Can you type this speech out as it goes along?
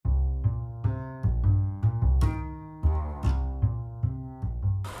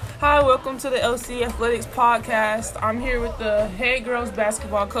Hi, welcome to the LC Athletics Podcast. I'm here with the head girls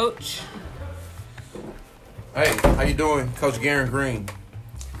basketball coach. Hey, how you doing? Coach Garen Green.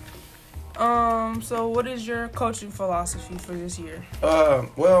 So what is your coaching philosophy for this year?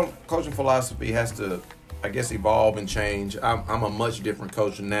 Well, coaching philosophy has to, I guess, evolve and change. I'm a much different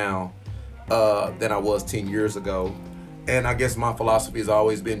coach now than I was 10 years ago. And I guess my philosophy has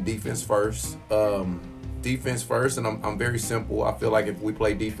always been defense first. Defense first, and I'm very simple. I feel like if we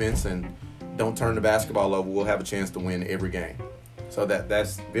play defense and don't turn the basketball over, we'll have a chance to win every game. So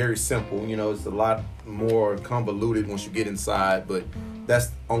that's very simple. You know, it's a lot more convoluted once you get inside, but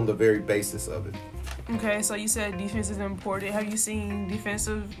that's on the very basis of it. Okay, so you said defense is important. Have you seen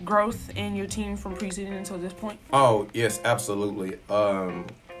defensive growth in your team from preseason until this point? Oh, yes, absolutely.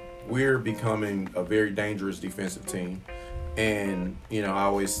 We're becoming a very dangerous defensive team. And, you know, I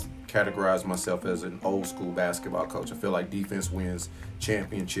always categorize myself as an old school basketball coach. I feel like defense wins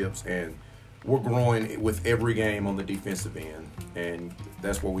championships, and we're growing with every game on the defensive end, and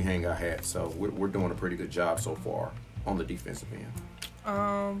that's where we hang our hat. So we're doing a pretty good job so far on the defensive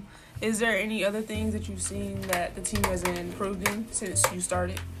end. Is there any other things that you've seen that the team has been improving since you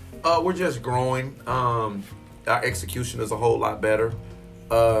started? We're just growing. Our execution is a whole lot better.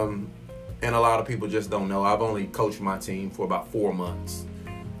 And a lot of people just don't know. I've only coached my team for about 4 months.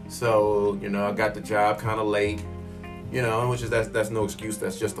 So, you know, I got the job kind of late, you know, which is that's no excuse.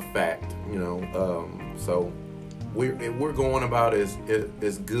 That's just a fact, you know. So we're going about as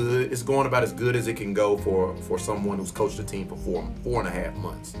good. It's going about as good as it can go for someone who's coached a team for 4.5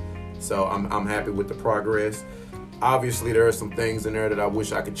 months. So I'm happy with the progress. Obviously, there are some things in there that I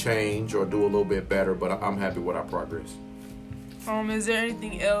wish I could change or do a little bit better, but I'm happy with our progress. Is there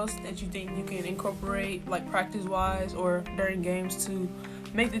anything else that you think you can incorporate, like practice-wise or during games, to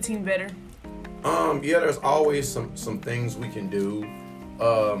make the team better? Yeah, there's always some things we can do.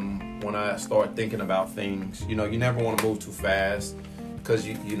 When I start thinking about things, you know, you never want to move too fast because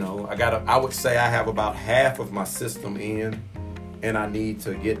you know, I would say I have about half of my system in, and I need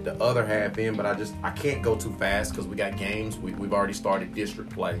to get the other half in, but I can't go too fast because we got games. We've already started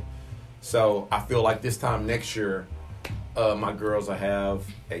district play, so I feel like this time next year, my girls will have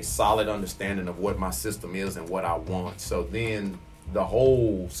a solid understanding of what my system is and what I want. So then the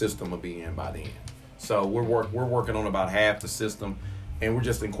whole system will be in by then. So we're working on about half the system, and we're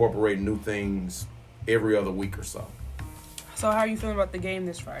just incorporating new things every other week or so. So how are you feeling about the game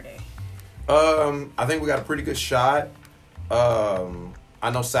this Friday? I think we got a pretty good shot. I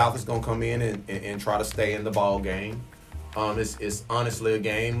know South is going to come in and try to stay in the ball game. It's honestly a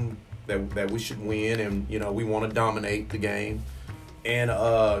game that we should win, and, you know, we want to dominate the game. And,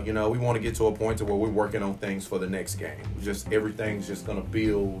 you know, we want to get to a point to where we're working on things for the next game. Everything's just going to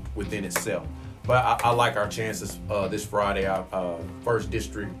build within itself. But I like our chances this Friday, our first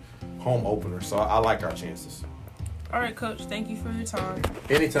district home opener. So I like our chances. All right, Coach. Thank you for your time.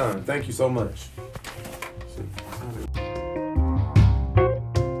 Anytime. Thank you so much.